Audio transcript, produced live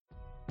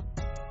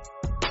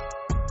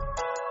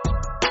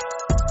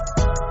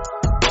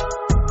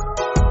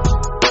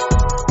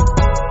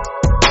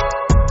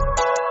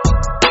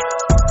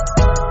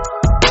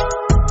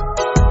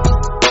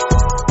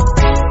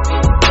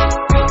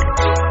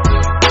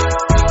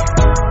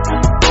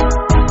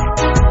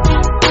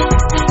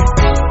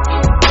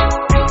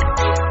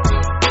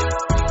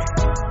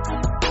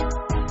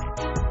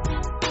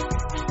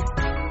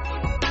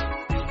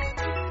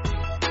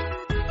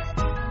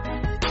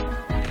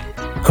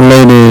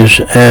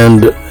Ladies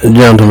and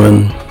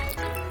gentlemen,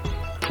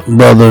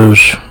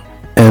 brothers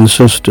and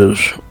sisters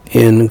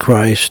in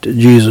Christ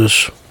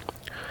Jesus,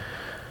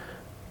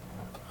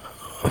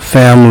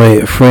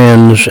 family,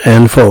 friends,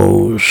 and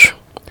foes,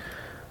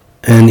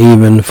 and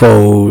even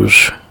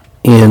foes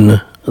in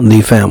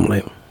the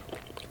family.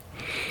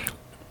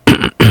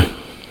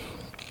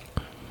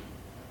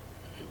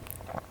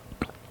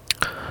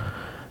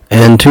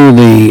 And to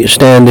the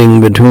standing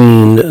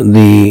between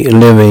the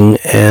living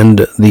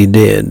and the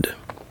dead,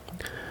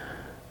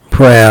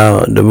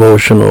 prayer,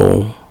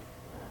 devotional,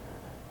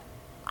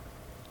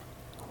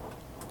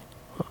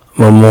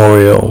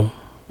 memorial,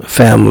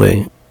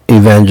 family,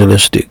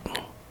 evangelistic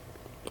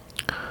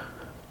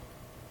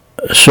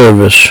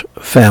service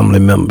family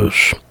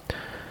members,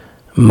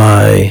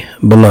 my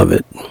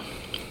beloved.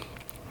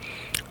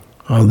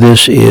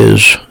 This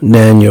is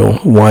Daniel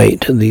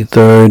Whyte, the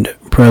third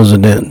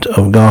president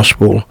of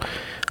Gospel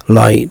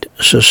Light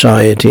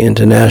Society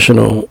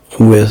International,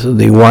 with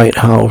the White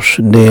House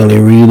daily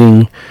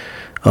reading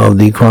of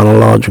the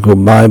Chronological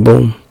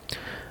Bible,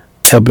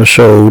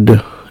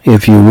 episode,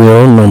 if you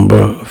will,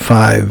 number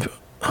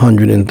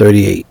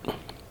 538,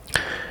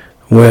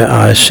 where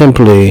I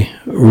simply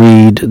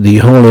read the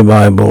Holy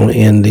Bible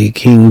in the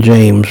King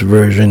James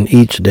Version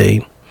each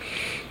day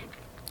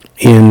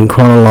in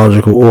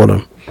chronological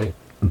order.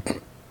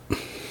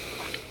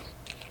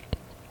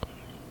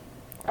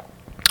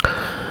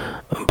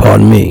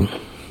 Pardon me.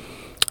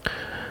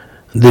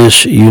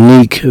 This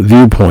unique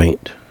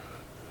viewpoint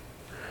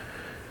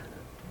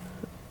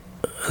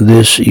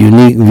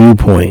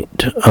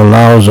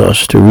allows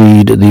us to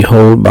read the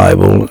whole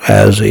Bible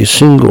as a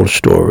single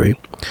story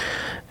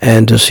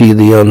and to see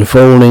the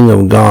unfolding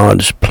of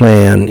God's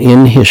plan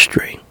in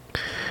history,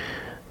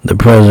 the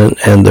present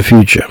and the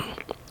future.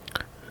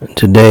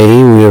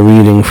 Today we are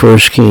reading 1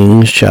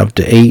 Kings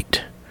chapter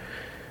 8,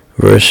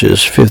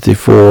 verses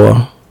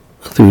 54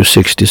 through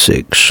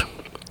 66.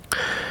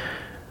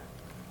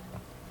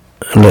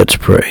 Let's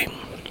pray.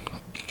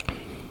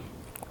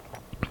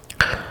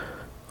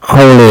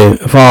 Holy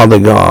Father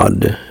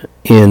God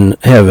in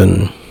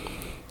heaven,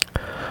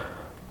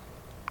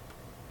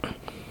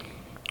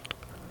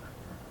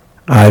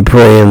 I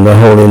pray in the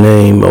holy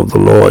name of the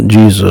Lord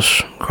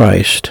Jesus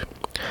Christ,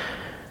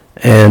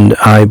 and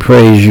I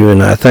praise you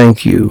and I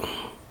thank you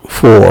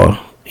for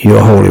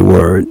your holy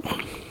word.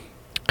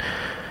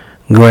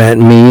 Grant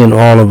me and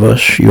all of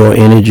us your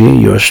energy,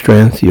 your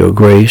strength, your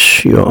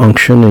grace, your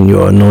unction, and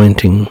your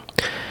anointing,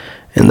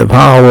 and the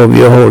power of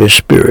your Holy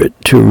Spirit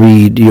to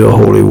read your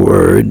holy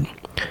word,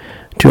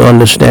 to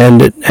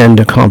understand it and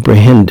to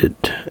comprehend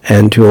it,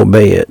 and to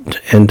obey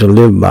it, and to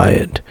live by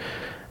it,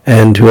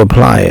 and to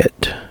apply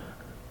it.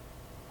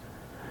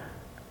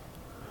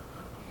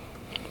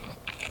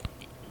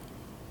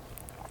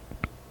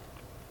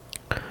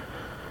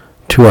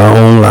 To our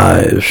own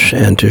lives,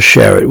 and to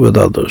share it with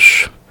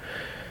others,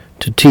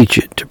 to teach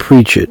it, to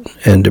preach it,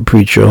 and to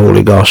preach your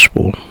holy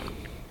gospel,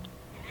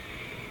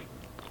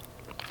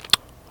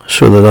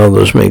 so that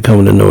others may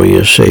come to know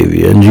your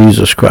Savior. In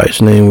Jesus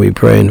Christ's name we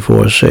pray and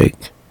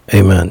forsake.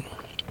 Amen.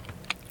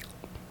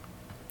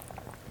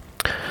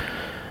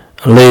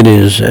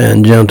 Ladies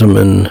and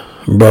gentlemen,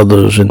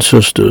 brothers and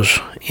sisters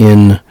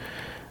in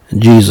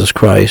Jesus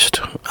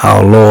Christ,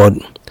 our Lord,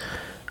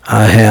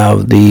 I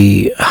have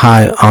the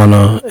high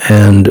honor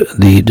and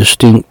the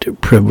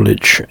distinct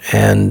privilege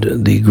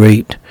and the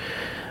great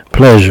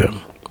pleasure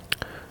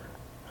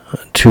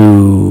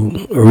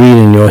to read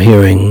in your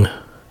hearing,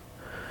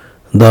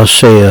 Thus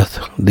saith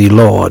the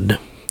Lord,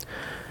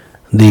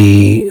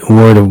 the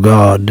Word of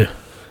God,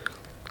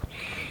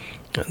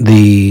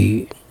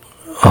 the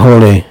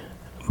Holy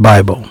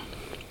Bible.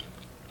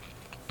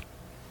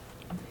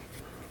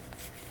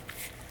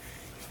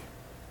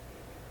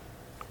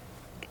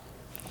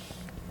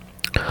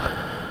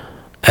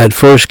 At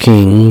 1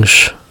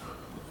 Kings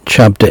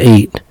chapter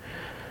 8,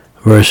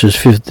 verses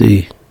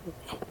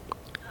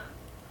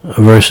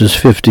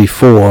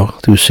 54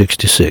 through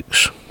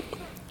 66.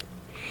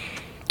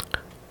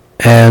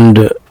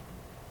 And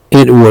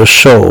it was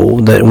so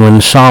that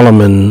when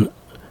Solomon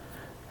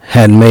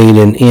had made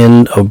an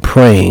end of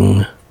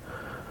praying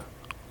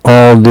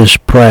all this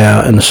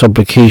prayer and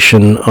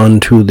supplication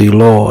unto the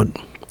Lord,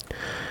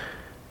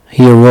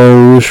 he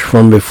arose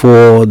from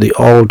before the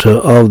altar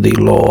of the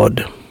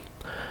Lord,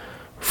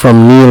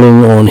 from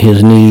kneeling on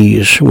his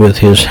knees with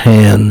his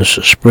hands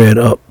spread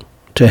up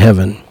to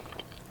heaven.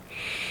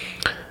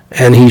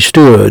 And he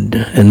stood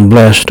and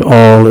blessed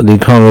all the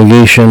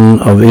congregation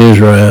of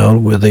Israel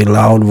with a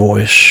loud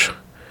voice,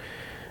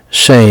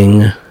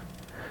 saying,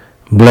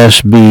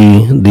 Blessed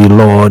be the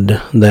Lord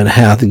that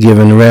hath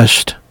given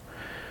rest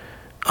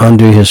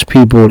unto his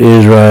people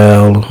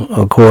Israel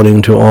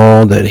according to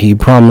all that he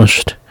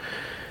promised.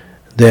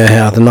 There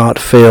hath not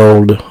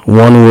failed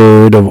one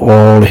word of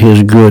all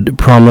his good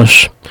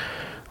promise,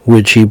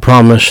 which he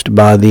promised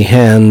by the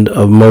hand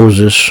of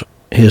Moses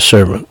his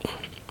servant.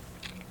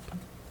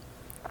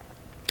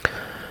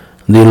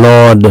 The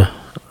Lord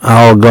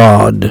our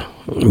God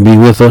be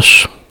with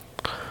us,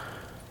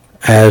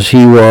 as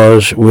he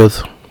was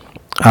with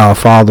our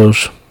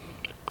fathers.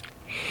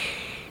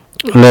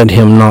 Let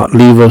him not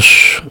leave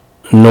us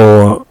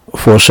nor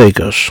forsake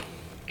us.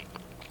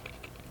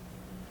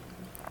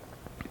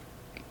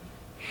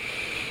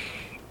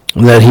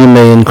 That he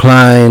may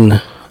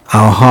incline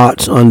our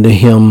hearts unto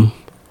him,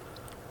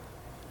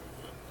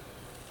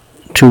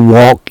 to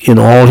walk in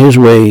all his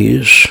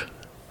ways,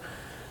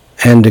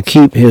 and to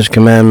keep his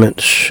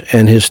commandments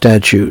and his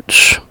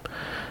statutes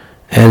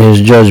and his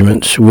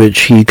judgments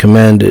which he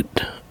commanded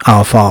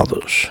our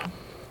fathers.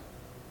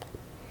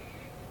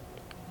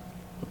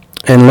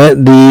 And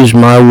let these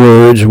my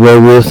words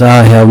wherewith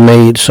I have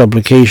made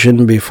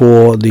supplication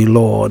before the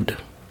Lord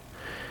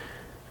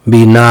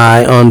be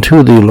nigh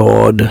unto the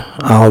Lord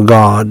our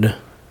God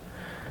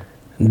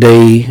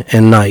day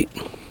and night,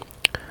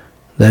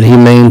 that he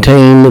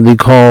maintain the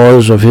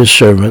cause of his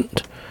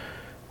servant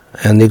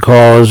and the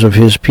cause of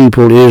his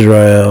people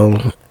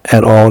Israel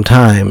at all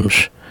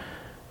times,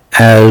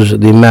 as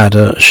the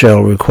matter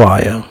shall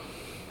require,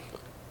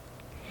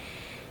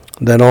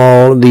 that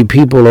all the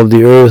people of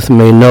the earth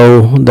may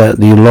know that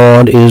the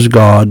Lord is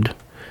God,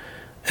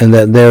 and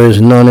that there is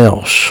none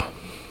else.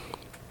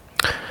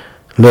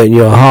 Let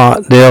your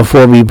heart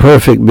therefore be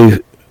perfect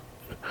with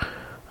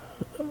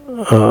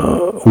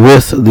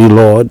the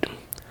Lord.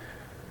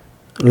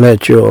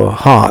 Let your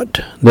heart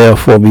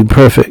therefore be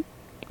perfect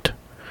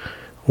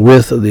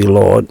with the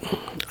Lord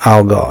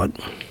our God,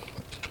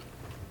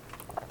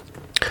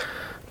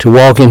 to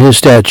walk in his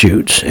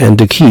statutes and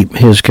to keep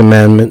his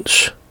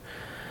commandments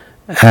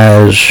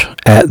as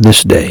at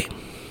this day.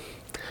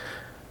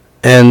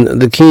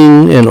 And the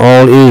king and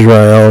all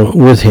Israel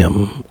with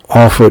him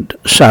offered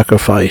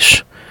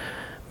sacrifice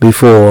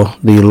before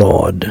the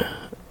Lord.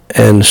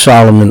 And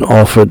Solomon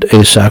offered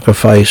a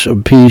sacrifice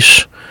of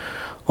peace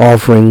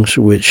offerings,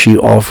 which he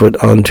offered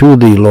unto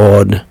the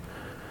Lord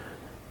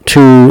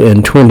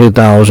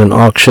 22,000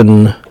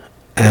 oxen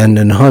and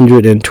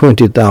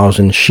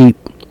 120,000 sheep.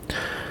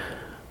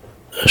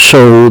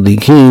 So the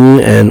king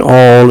and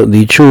all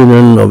the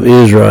children of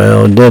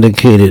Israel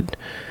dedicated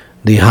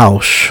the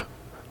house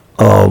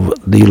of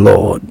the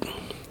Lord.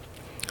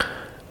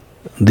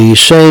 The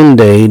same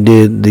day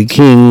did the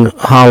king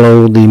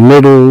hallow the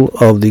middle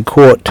of the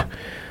court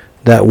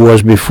that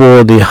was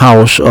before the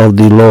house of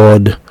the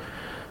Lord,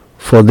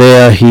 for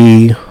there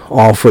he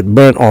offered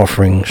burnt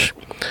offerings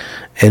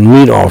and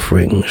meat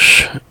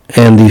offerings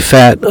and the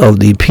fat of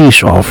the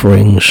peace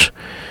offerings,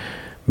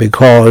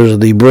 because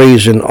the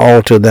brazen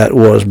altar that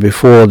was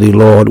before the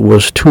Lord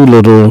was too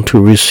little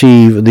to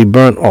receive the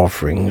burnt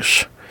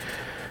offerings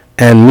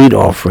and meat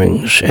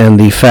offerings and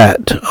the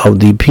fat of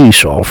the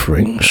peace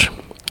offerings.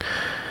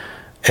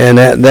 And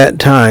at that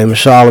time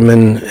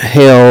Solomon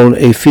held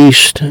a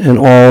feast, and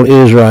all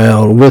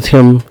Israel with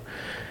him,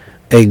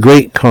 a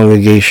great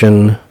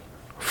congregation,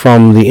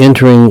 from the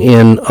entering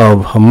in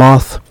of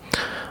Hamath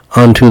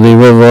unto the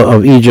river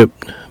of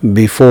Egypt,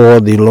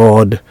 before the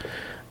Lord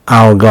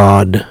our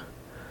God,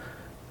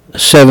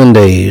 7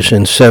 days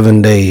and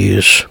 7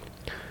 days,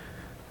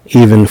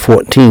 even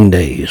 14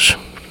 days.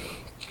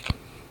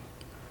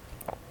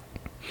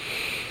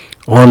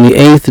 On the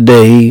 8th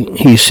day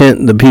he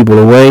sent the people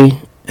away,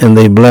 and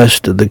they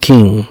blessed the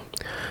king,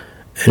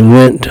 and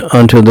went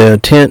unto their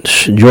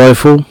tents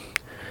joyful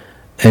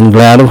and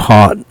glad of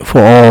heart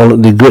for all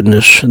the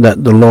goodness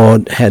that the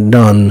Lord had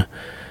done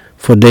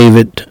for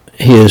David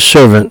his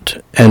servant,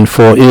 and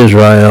for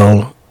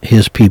Israel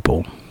his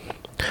people.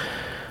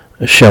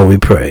 Shall we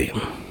pray?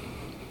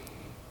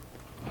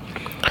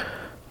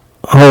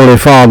 Holy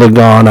Father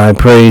God, I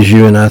praise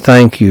you and I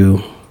thank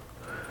you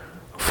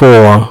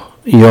for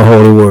your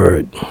holy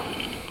word.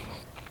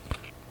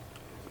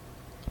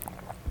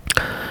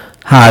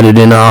 Hide it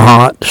in our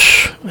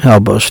hearts.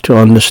 Help us to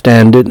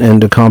understand it and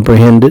to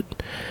comprehend it,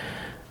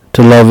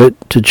 to love it,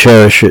 to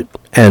cherish it,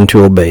 and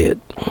to obey it.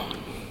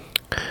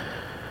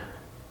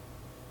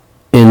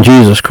 In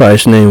Jesus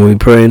Christ's name we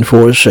pray, and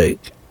for his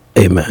sake.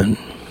 Amen.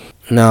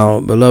 Now,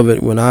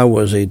 beloved, when I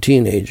was a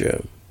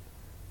teenager,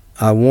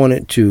 I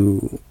wanted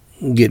to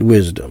get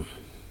wisdom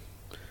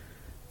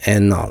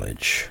and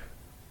knowledge.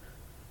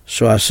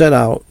 So I set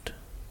out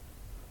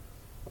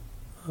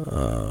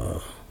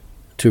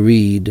to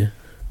read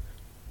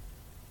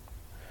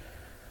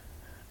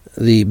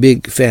the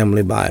Big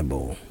Family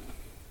Bible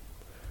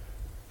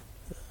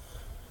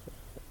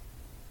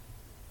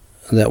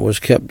that was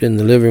kept in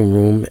the living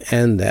room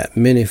and that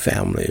many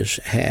families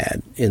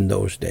had in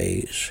those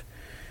days.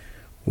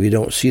 We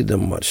don't see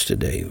them much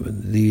today,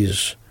 but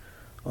these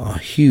are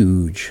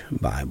huge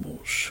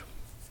Bibles.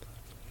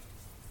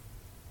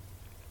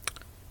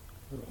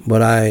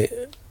 But I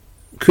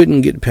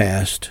couldn't get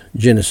past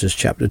Genesis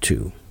chapter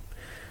 2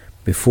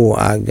 before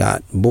I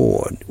got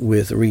bored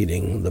with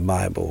reading the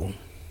Bible.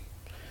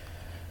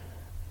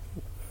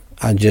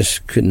 I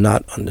just could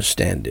not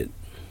understand it.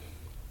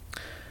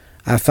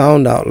 I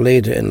found out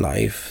later in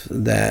life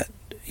that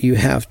you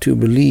have to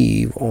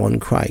believe on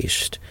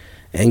Christ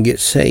and get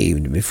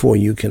saved before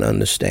you can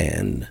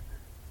understand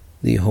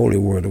the Holy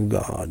Word of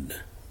God,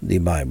 the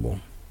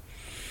Bible.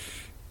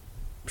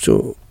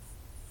 So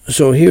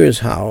So here is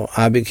how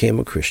I became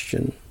a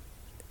Christian,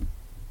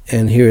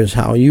 and here is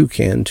how you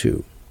can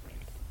too.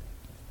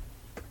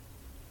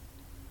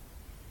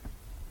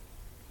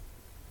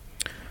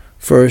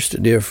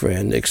 First, dear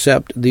friend,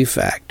 accept the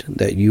fact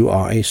that you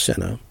are a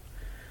sinner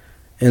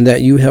and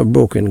that you have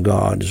broken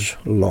God's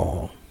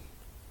law,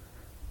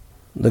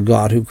 the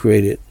God who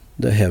created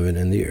the heaven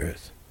and the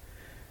earth.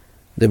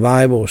 The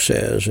Bible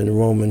says in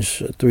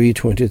Romans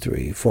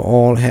 3:23, "For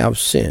all have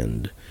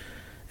sinned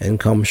and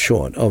come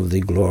short of the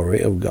glory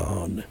of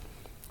God."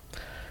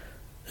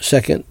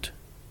 Second,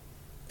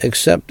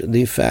 accept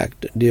the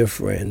fact, dear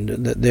friend,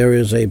 that there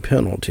is a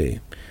penalty,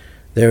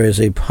 there is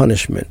a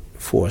punishment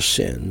for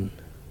sin.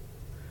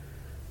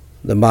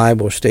 The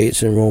Bible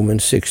states in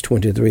Romans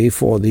 6:23,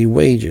 "For the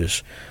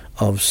wages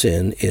of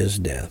sin is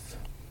death."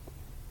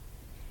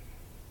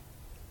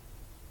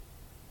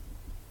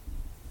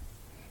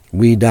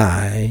 We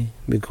die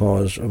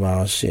because of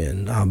our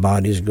sin. Our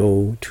bodies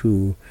go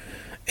to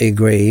a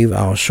grave.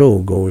 Our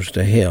soul goes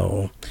to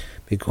hell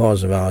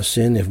because of our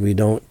sin if we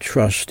don't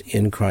trust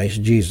in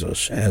Christ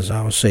Jesus as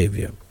our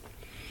Savior.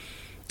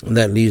 And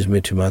that leads me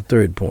to my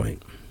third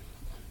point.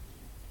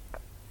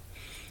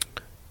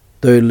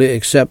 Thirdly,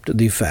 accept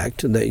the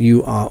fact that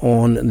you are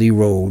on the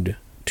road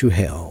to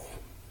hell.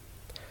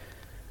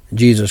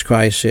 Jesus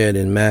Christ said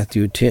in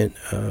Matthew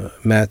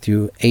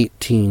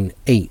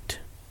 18:8.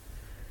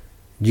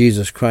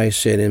 Jesus Christ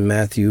said in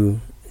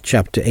Matthew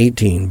chapter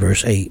 18,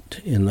 verse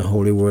 8, in the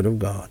Holy Word of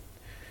God,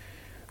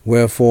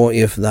 "Wherefore,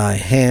 if thy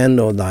hand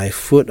or thy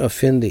foot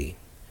offend thee,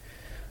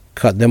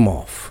 cut them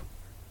off,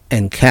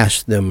 and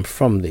cast them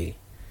from thee.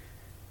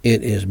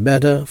 It is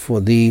better for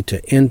thee to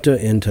enter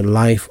into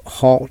life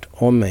halt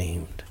or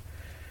maimed,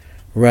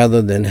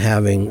 rather than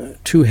having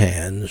 2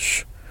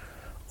 hands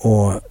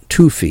or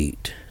 2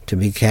 feet to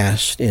be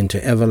cast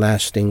into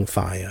everlasting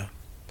fire."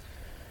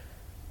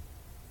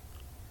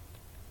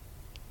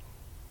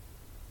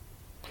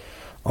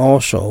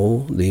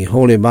 Also, the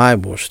Holy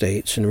Bible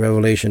states in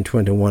Revelation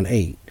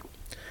 21:8,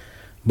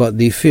 "But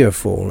the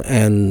fearful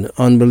and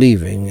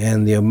unbelieving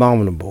and the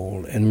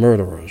abominable and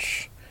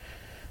murderers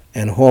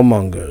and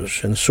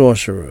whoremongers and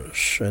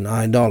sorcerers and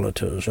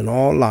idolaters and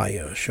all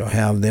liars shall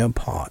have their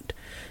part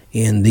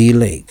in the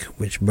lake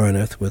which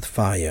burneth with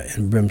fire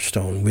and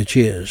brimstone, which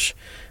is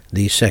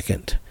the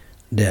second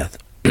death."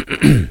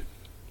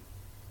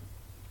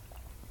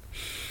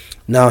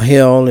 Now,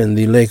 hell and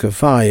the lake of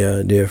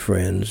fire, dear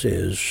friends,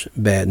 is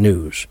bad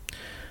news.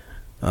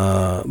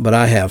 But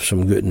I have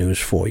some good news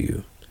for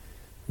you.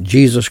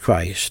 Jesus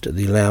Christ,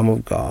 the Lamb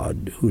of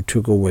God, who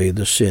took away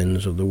the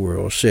sins of the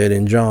world, said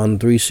in John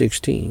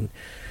 3:16,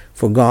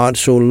 "For God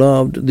so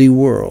loved the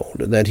world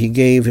that he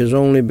gave his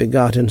only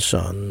begotten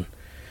Son,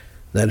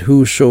 that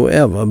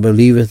whosoever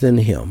believeth in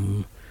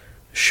him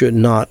should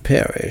not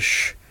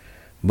perish,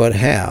 but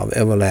have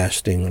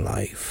everlasting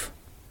life."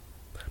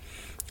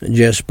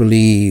 Just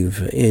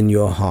believe in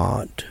your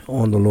heart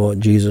on the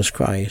Lord Jesus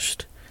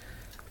Christ,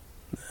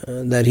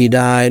 that he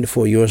died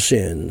for your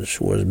sins,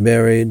 was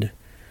buried,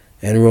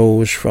 and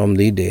rose from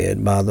the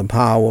dead by the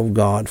power of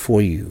God for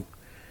you,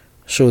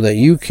 so that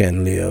you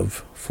can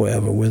live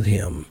forever with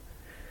him.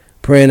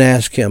 Pray and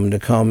ask him to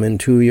come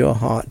into your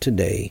heart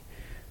today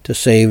to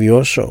save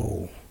your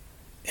soul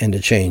and to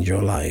change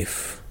your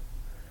life,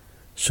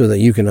 so that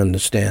you can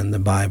understand the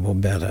Bible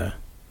better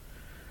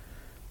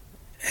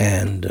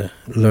and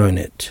learn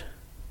it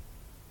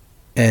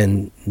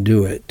and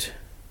do it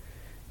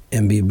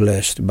and be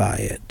blessed by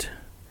it.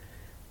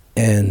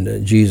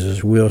 And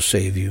Jesus will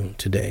save you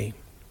today.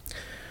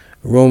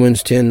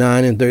 Romans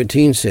 10:9 and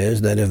 13 says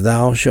that if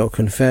thou shalt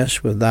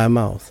confess with thy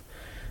mouth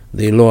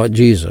the Lord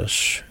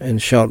Jesus, and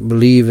shalt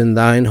believe in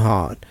thine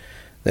heart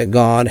that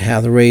God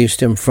hath raised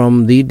him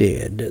from the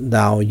dead,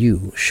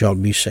 you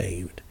shalt be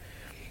saved.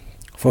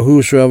 For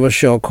whosoever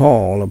shall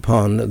call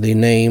upon the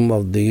name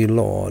of the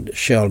Lord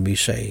shall be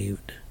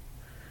saved.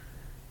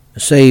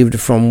 Saved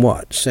from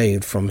what?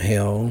 Saved from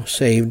hell.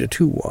 Saved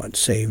to what?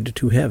 Saved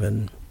to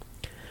heaven.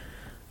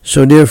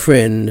 So, dear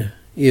friend,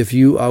 if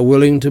you are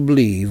willing to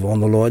believe on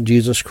the Lord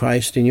Jesus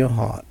Christ in your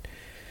heart,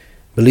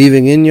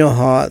 believing in your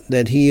heart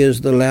that he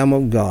is the Lamb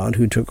of God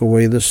who took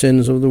away the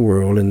sins of the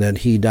world, and that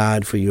he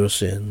died for your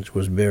sins,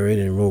 was buried,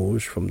 and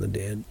rose from the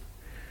dead,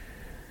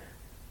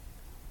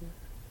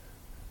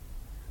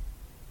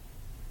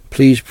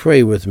 please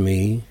pray with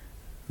me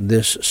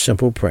this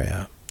simple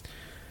prayer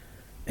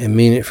and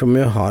mean it from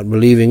your heart,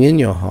 believing in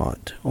your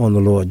heart on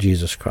the Lord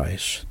Jesus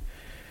Christ,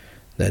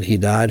 that he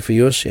died for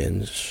your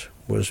sins,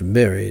 was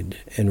buried,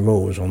 and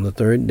rose on the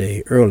 3rd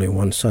day, early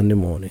one Sunday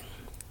morning.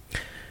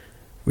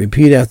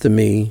 Repeat after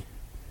me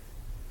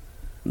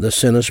the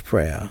sinner's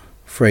prayer,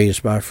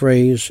 phrase by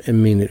phrase,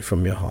 and mean it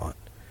from your heart.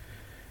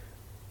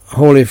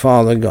 Holy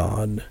Father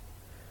God,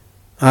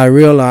 I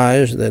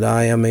realize that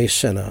I am a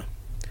sinner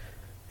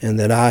and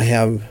that I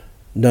have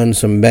done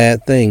some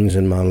bad things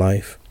in my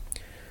life.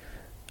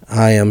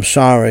 I am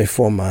sorry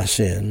for my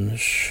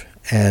sins,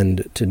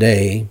 and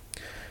today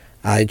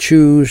I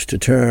choose to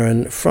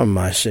turn from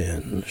my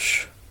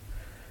sins.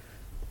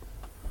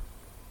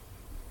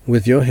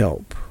 With your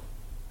help,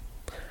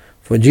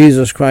 For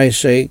Jesus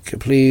Christ's sake,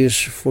 please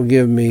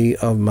forgive me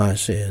of my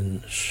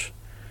sins.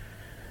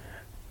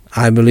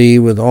 I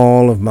believe with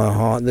all of my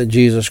heart that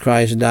Jesus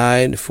Christ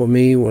died for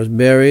me, was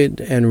buried,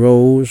 and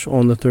rose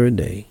on the third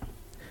day.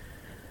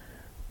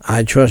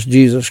 I trust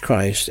Jesus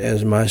Christ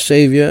as my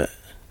Savior,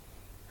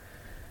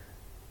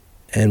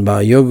 and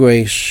by your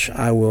grace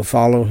I will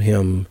follow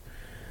him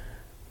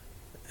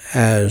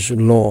as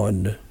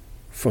Lord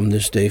from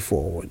this day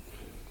forward.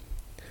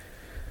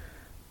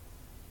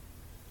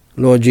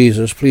 Lord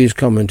Jesus, please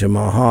come into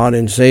my heart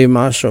and save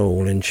my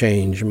soul and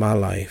change my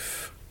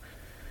life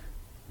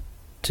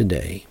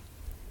today.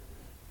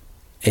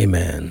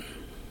 Amen.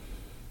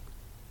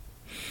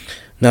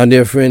 Now,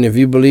 dear friend, if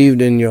you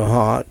believed in your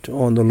heart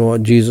on the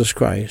Lord Jesus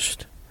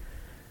Christ,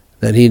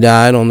 that he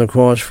died on the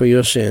cross for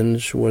your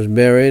sins, was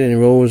buried, and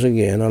rose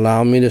again,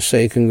 allow me to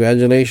say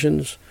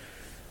congratulations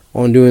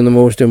on doing the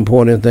most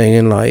important thing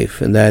in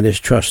life, and that is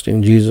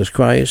trusting Jesus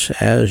Christ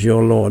as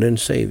your Lord and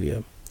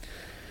Savior.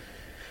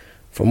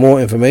 For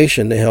more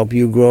information to help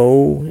you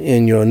grow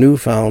in your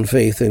newfound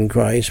faith in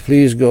Christ,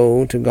 please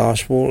go to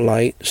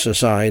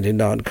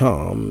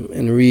GospelLightSociety.com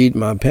and read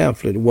my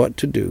pamphlet, What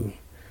to Do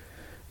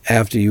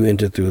After You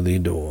Enter Through the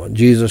Door.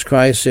 Jesus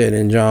Christ said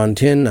in John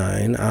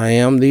 10:9, I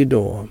am the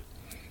door.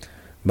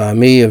 By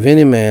me, if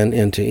any man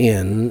enter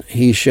in,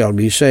 he shall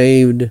be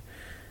saved,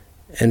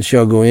 and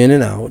shall go in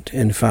and out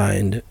and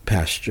find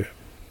pasture.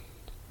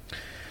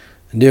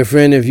 Dear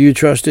friend, if you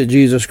trusted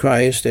Jesus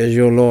Christ as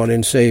your Lord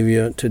and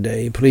Savior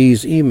today,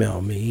 please email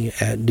me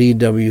at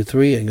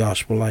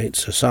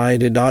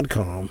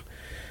dw3@gospellightsociety.com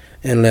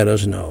and let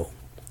us know.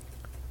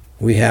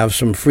 We have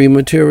some free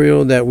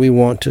material that we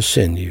want to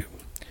send you.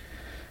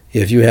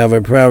 If you have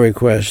a prayer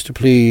request,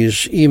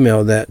 please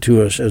email that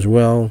to us as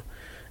well,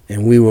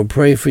 and we will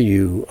pray for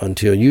you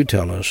until you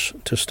tell us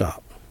to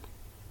stop.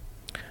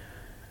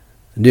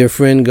 Dear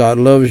friend, God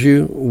loves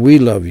you, we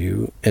love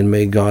you, and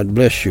may God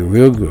bless you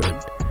real good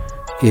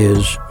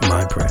is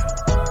my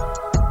prayer.